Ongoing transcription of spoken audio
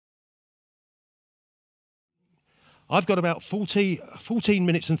I've got about 14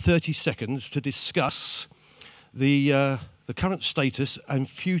 minutes and 30 seconds to discuss the current status and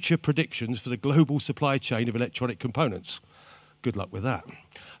future predictions for the global supply chain of electronic components. Good luck with that.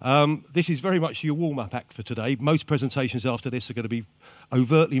 This is very much your warm-up act for today. Most presentations after this are going to be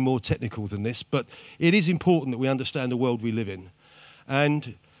overtly more technical than this, but it is important that we understand the world we live in.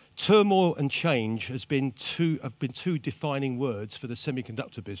 And turmoil and change have been two defining words for the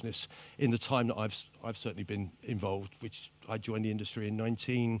semiconductor business in the time that I've certainly been involved, which I joined the industry in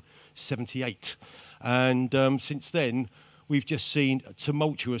 1978. And since then, we've just seen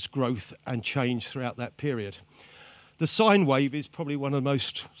tumultuous growth and change throughout that period. The sine wave is probably one of the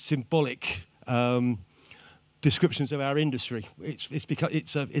most symbolic descriptions of our industry. It's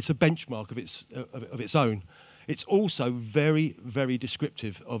a benchmark of its own. It's also very, very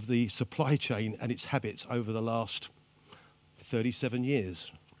descriptive of the supply chain and its habits over the last 37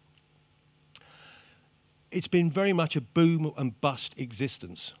 years. It's been very much a boom and bust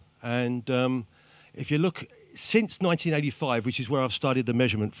existence. And if you look, since 1985, which is where I've started the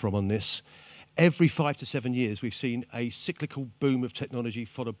measurement from on this, every 5 to 7 years we've seen a cyclical boom of technology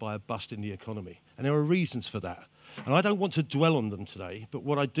followed by a bust in the economy. And there are reasons for that. And I don't want to dwell on them today, but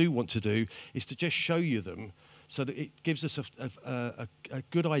what I do want to do is to just show you them so that it gives us a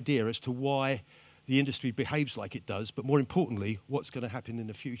good idea as to why the industry behaves like it does, but more importantly, what's going to happen in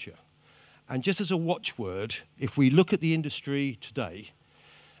the future. And just as a watchword, if we look at the industry today,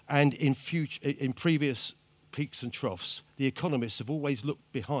 and in previous peaks and troughs, the economists have always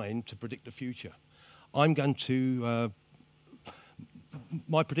looked behind to predict the future. I'm going to,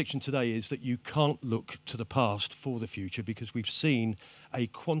 my prediction today is that you can't look to the past for the future because we've seen a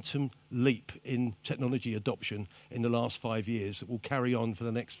quantum leap in technology adoption in the last 5 years that will carry on for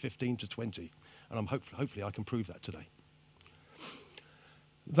the next 15 to 20. And hopefully I can prove that today.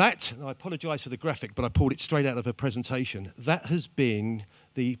 That, and I apologise for the graphic, but I pulled it straight out of a presentation, that has been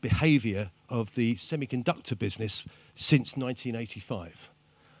the behaviour of the semiconductor business since 1985.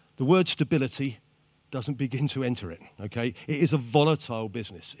 The word stability doesn't begin to enter it, okay? It is a volatile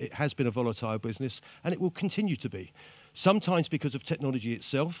business. It has been a volatile business, and it will continue to be. Sometimes because of technology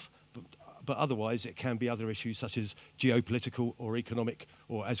itself, but otherwise it can be other issues such as geopolitical or economic,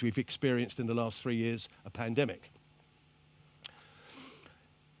 or as we've experienced in the last 3 years, a pandemic.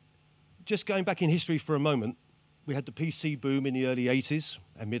 Just going back in history for a moment, we had the PC boom in the early 80s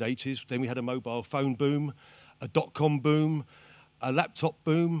and mid-80s. Then we had a mobile phone boom, a dot-com boom, a laptop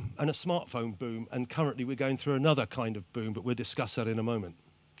boom, and a smartphone boom. And currently we're going through another kind of boom, but we'll discuss that in a moment.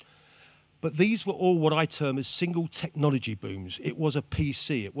 But these were all what I term as single technology booms. It was a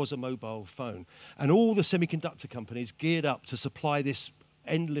PC, it was a mobile phone. And all the semiconductor companies geared up to supply this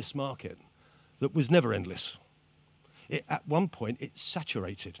endless market that was never endless. At one point, it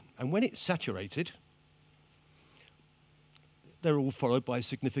saturated. And when it saturated, they're all followed by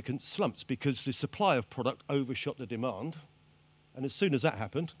significant slumps because the supply of product overshot the demand. And as soon as that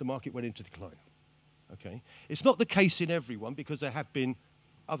happened, the market went into decline. Okay? It's not the case in everyone because there have been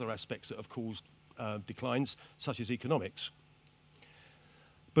other aspects that have caused declines, such as economics.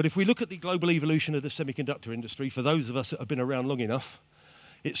 But if we look at the global evolution of the semiconductor industry, for those of us that have been around long enough,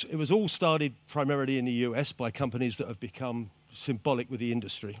 it was all started primarily in the US by companies that have become symbolic with the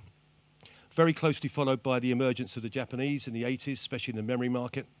industry. Very closely followed by the emergence of the Japanese in the 80s, especially in the memory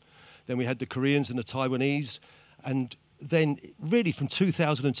market. Then we had the Koreans and the Taiwanese. And then really from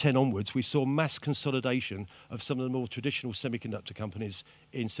 2010 onwards, we saw mass consolidation of some of the more traditional semiconductor companies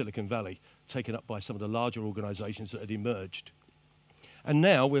in Silicon Valley, taken up by some of the larger organizations that had emerged. And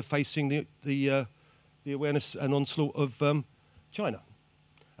now we're facing the awareness and onslaught of China.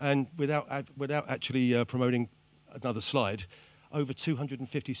 And without actually promoting another slide, over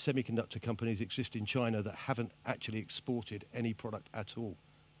 250 semiconductor companies exist in China that haven't actually exported any product at all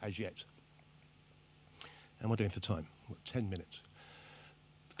as yet. And we're doing for time, 10 minutes.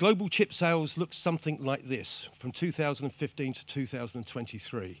 Global chip sales look something like this from 2015 to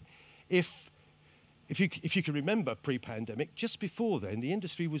 2023. If you can remember pre-pandemic, just before then, the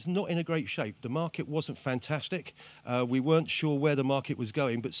industry was not in a great shape. The market wasn't fantastic. We weren't sure where the market was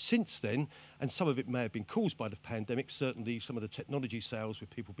going. But since then, and some of it may have been caused by the pandemic, certainly some of the technology sales with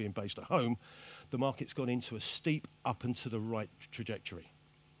people being based at home, the market's gone into a steep up and to the right trajectory.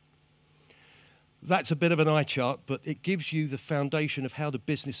 That's a bit of an eye chart, but it gives you the foundation of how the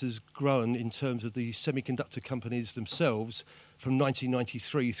business has grown in terms of the semiconductor companies themselves from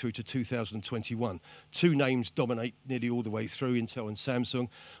 1993 through to 2021. Two names dominate nearly all the way through, Intel and Samsung,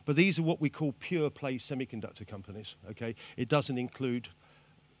 but these are what we call pure play semiconductor companies, okay? It doesn't include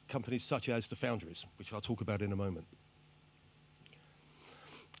companies such as the foundries, which I'll talk about in a moment.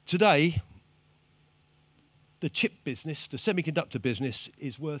 Today, the chip business, the semiconductor business,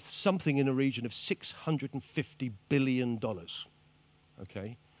 is worth something in the region of $650 billion,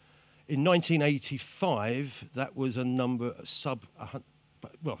 okay? In 1985, that was a number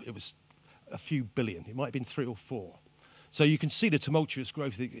well, it was a few billion. It might have been 3 or 4. So you can see the tumultuous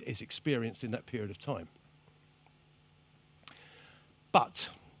growth that is experienced in that period of time. But,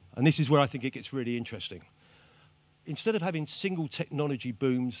 and this is where I think it gets really interesting, instead of having single technology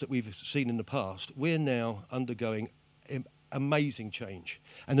booms that we've seen in the past, we're now undergoing amazing change.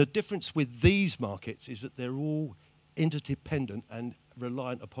 And the difference with these markets is that they're all interdependent and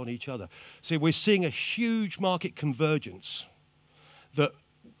reliant upon each other. So we're seeing a huge market convergence that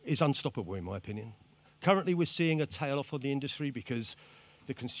is unstoppable, in my opinion. Currently, we're seeing a tail off on the industry because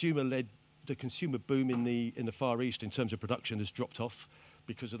the consumer boom in the Far East in terms of production has dropped off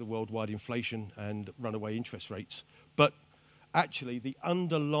because of the worldwide inflation and runaway interest rates. But actually, the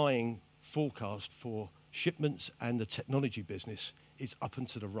underlying forecast for shipments and the technology business is up and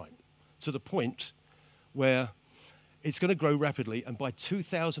to the right, to the point where it's going to grow rapidly, and by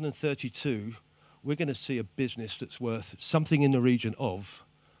 2032, we're going to see a business that's worth something in the region of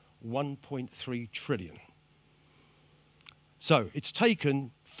 1.3 trillion. So it's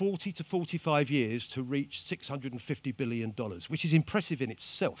taken 40 to 45 years to reach $650 billion, which is impressive in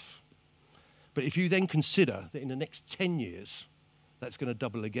itself. But if you then consider that in the next 10 years, that's going to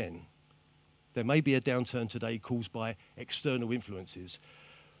double again, there may be a downturn today caused by external influences,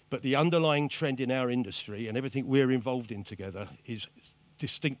 but the underlying trend in our industry and everything we're involved in together is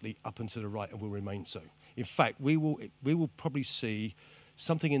distinctly up and to the right and will remain so. In fact, we will probably see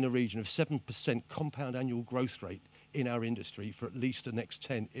something in the region of 7% compound annual growth rate in our industry for at least the next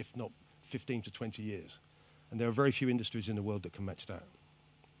 10, if not 15 to 20 years. And there are very few industries in the world that can match that.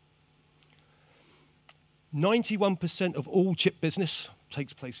 91% of all chip business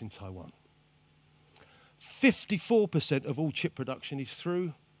takes place in Taiwan. 54% of all chip production is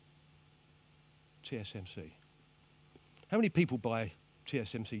through TSMC. How many people buy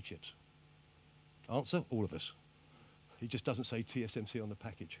TSMC chips? Answer, all of us. It just doesn't say TSMC on the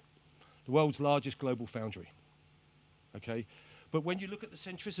package. The world's largest global foundry, okay? But when you look at the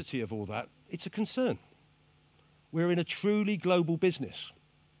centricity of all that, it's a concern. We're in a truly global business,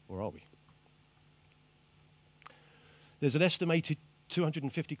 or are we? There's an estimated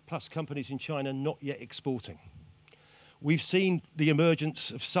 250 plus companies in China not yet exporting. We've seen the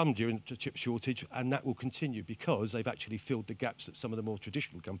emergence of some during the chip shortage, and that will continue because they've actually filled the gaps that some of the more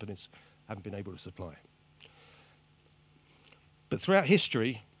traditional companies haven't been able to supply. But throughout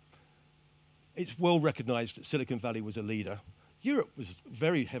history, it's well recognized that Silicon Valley was a leader. Europe was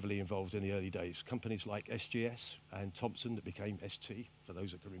very heavily involved in the early days. Companies like SGS and Thomson that became ST, for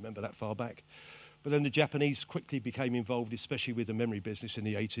those that can remember that far back. But then the Japanese quickly became involved, especially with the memory business in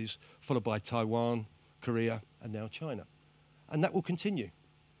the 80s, followed by Taiwan, Korea, and now China. And that will continue.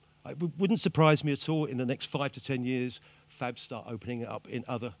 It wouldn't surprise me at all in the next 5 to 10 years, fabs start opening up in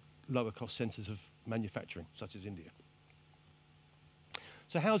other lower cost centers of manufacturing, such as India.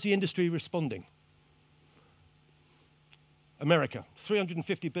 So how's the industry responding? America,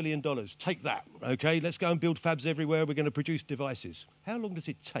 $350 billion, take that, okay? Let's go and build fabs everywhere, we're going to produce devices. How long does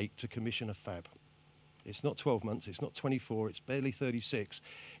it take to commission a fab? It's not 12 months, it's not 24, it's barely 36.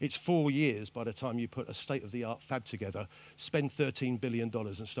 It's 4 years by the time you put a state-of-the-art fab together, spend $13 billion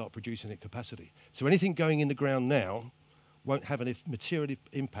and start producing at capacity. So anything going in the ground now won't have a material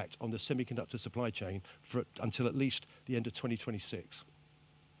impact on the semiconductor supply chain until at least the end of 2026.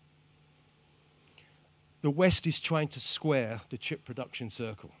 The West is trying to square the chip production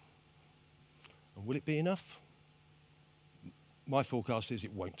circle. And will it be enough? My forecast is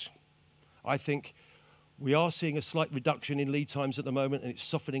it won't. I think we are seeing a slight reduction in lead times at the moment, and it's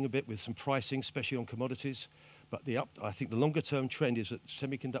softening a bit with some pricing, especially on commodities. But I think the longer-term trend is that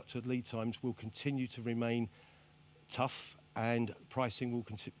semiconductor lead times will continue to remain tough, and pricing will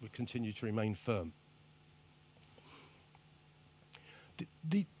continue to remain firm.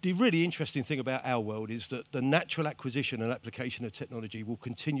 The really interesting thing about our world is that the natural acquisition and application of technology will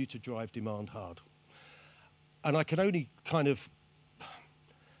continue to drive demand hard. And I can only kind of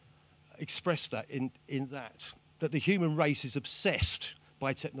express that in that the human race is obsessed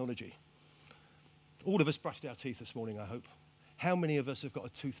by technology. All of us brushed our teeth this morning, I hope. How many of us have got a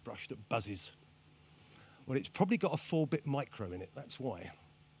toothbrush that buzzes? Well, it's probably got a 4-bit micro in it, that's why.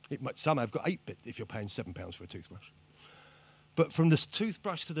 Some have got 8-bit if you're paying £7 for a toothbrush. But from this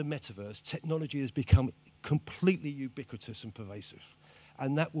toothbrush to the metaverse, technology has become completely ubiquitous and pervasive.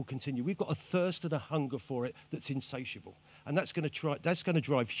 And that will continue. We've got a thirst and a hunger for it that's insatiable. And that's going to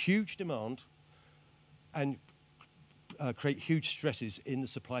drive huge demand and create huge stresses in the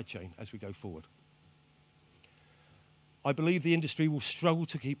supply chain as we go forward. I believe the industry will struggle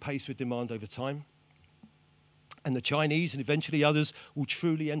to keep pace with demand over time, and the Chinese and eventually others will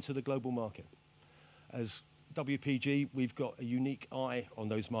truly enter the global market. As WPG, we've got a unique eye on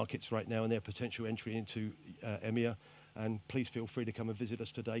those markets right now and their potential entry into EMEA, and please feel free to come and visit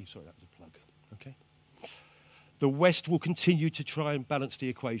us today. Sorry, that was a plug. Okay. The West will continue to try and balance the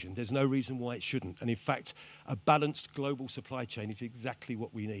equation. There's no reason why it shouldn't. And in fact, a balanced global supply chain is exactly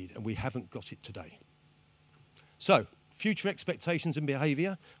what we need, and we haven't got it today. So, future expectations and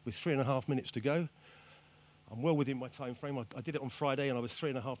behaviour, with 3.5 minutes to go. I'm well within my time frame. I did it on Friday, and I was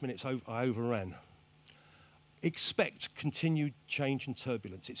 3.5 minutes over. I overran. Expect continued change and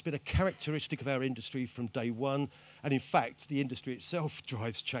turbulence. It's been a characteristic of our industry from day one, and in fact, the industry itself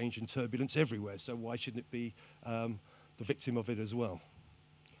drives change and turbulence everywhere, so why shouldn't it be the victim of it as well?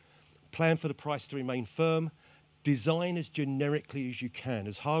 Plan for the price to remain firm. Design as generically as you can.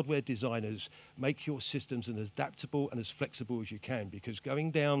 As hardware designers, make your systems as adaptable and as flexible as you can, because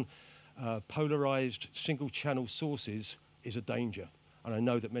going down polarized single-channel sources is a danger. And I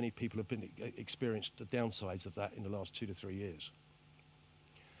know that many people have experienced the downsides of that in the last 2 to 3 years.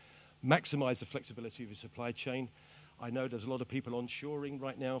 Maximize the flexibility of your supply chain. I know there's a lot of people onshoring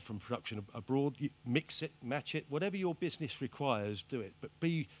right now from production abroad. You mix it, match it, whatever your business requires, do it. But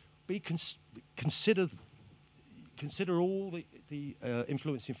consider all the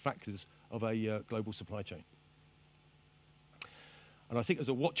influencing factors of a global supply chain. And I think as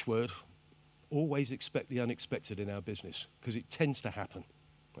a watchword, always expect the unexpected in our business, because it tends to happen,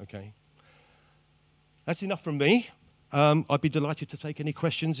 okay? That's enough from me. I'd be delighted to take any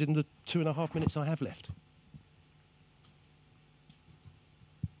questions in the 2.5 minutes I have left.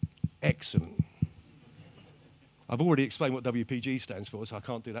 Excellent. I've already explained what WPG stands for, so I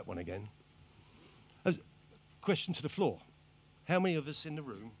can't do that one again. Question to the floor. How many of us in the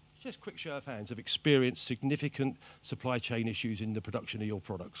room, just a quick show of hands, have experienced significant supply chain issues in the production of your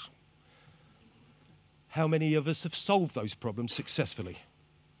products? How many of us have solved those problems successfully?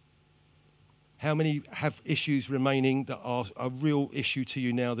 How many have issues remaining that are a real issue to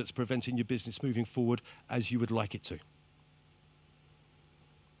you now that's preventing your business moving forward as you would like it to?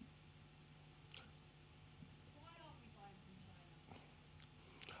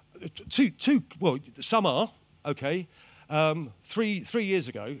 Well, some are, okay. 3 years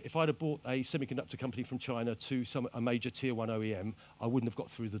ago, if I'd have bought a semiconductor company from China to a major tier 1 OEM, I wouldn't have got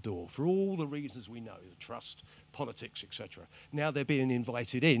through the door for all the reasons we know, the trust, politics, etc. Now they're being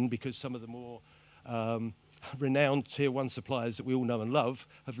invited in because some of the more renowned tier 1 suppliers that we all know and love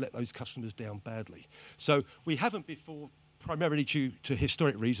have let those customers down badly. So we haven't before, primarily due to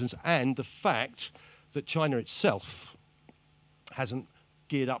historic reasons and the fact that China itself hasn't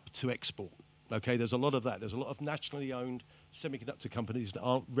geared up to export. Okay, there's a lot of that. There's a lot of nationally owned semiconductor companies that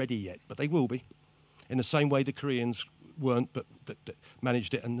aren't ready yet, but they will be, in the same way the Koreans weren't, but that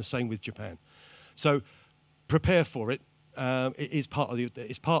managed it, and the same with Japan. So prepare for it. It is part of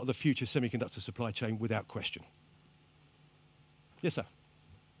the future semiconductor supply chain without question. Yes, sir.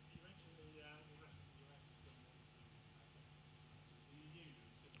 You mentioned the rest of the US has got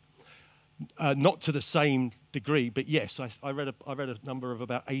more Not to the same degree, but yes, I read a number of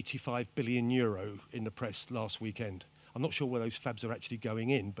about 85 billion euro in the press last weekend. I'm not sure where those fabs are actually going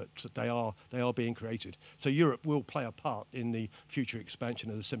in, but they are being created. So Europe will play a part in the future expansion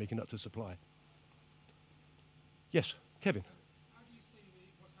of the semiconductor supply. Yes, Kevin. How do you see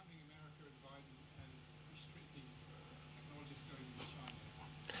what's happening in America and Biden and restricting technologies going into China?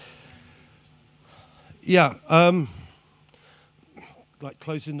 Yeah. Like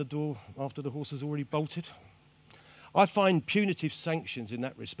closing the door after the horse has already bolted. I find punitive sanctions in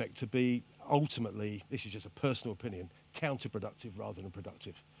that respect to be ultimately, this is just a personal opinion, counterproductive rather than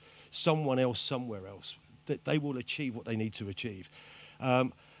productive. Someone else, somewhere else, that they will achieve what they need to achieve.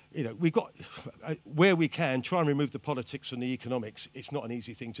 We've got, where we can, try and remove the politics from the economics. It's not an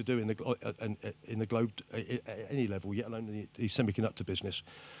easy thing to do in the globe at any level, yet alone the semiconductor business.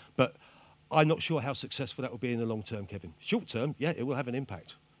 But I'm not sure how successful that will be in the long term, Kevin. Short term, yeah, it will have an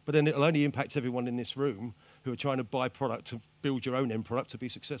impact. But then it'll only impact everyone in this room who are trying to buy product and build your own end product to be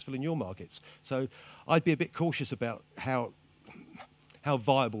successful in your markets. So I'd be a bit cautious about how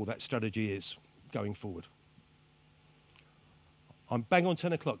viable that strategy is going forward. I'm bang on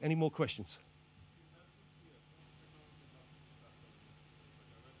 10 o'clock. Any more questions?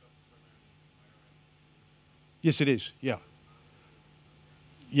 Yes, it is, yeah.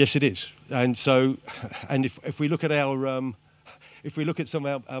 Yes, it is. And so, and if we look at if we look at some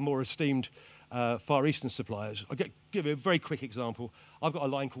of our more esteemed Far Eastern suppliers, I'll give you a very quick example. I've got a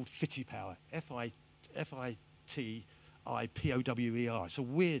line called Fitty Power, F-I-T Power. It's a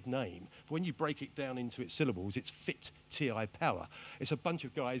weird name. But when you break it down into its syllables, it's FIT TI Power. It's a bunch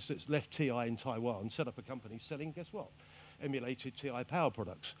of guys that's left TI in Taiwan, set up a company selling, guess what? Emulated TI Power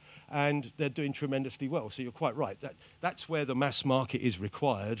products. And they're doing tremendously well. So you're quite right. That's where the mass market is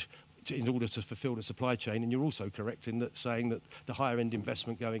required in order to fulfill the supply chain. And you're also correct in that saying that the higher end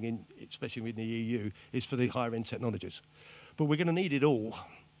investment going in, especially within the EU, is for the higher end technologies. But we're going to need it all.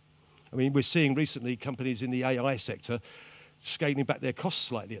 I mean, we're seeing recently companies in the AI sector scaling back their costs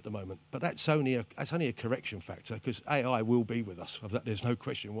slightly at the moment. But that's only a correction factor, because AI will be with us. Of that, there's no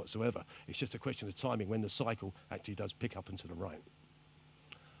question whatsoever. It's just a question of timing when the cycle actually does pick up and to the right.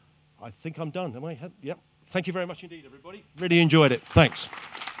 I think I'm done. Am I? Yep. Thank you very much indeed, everybody. Really enjoyed it. Thanks.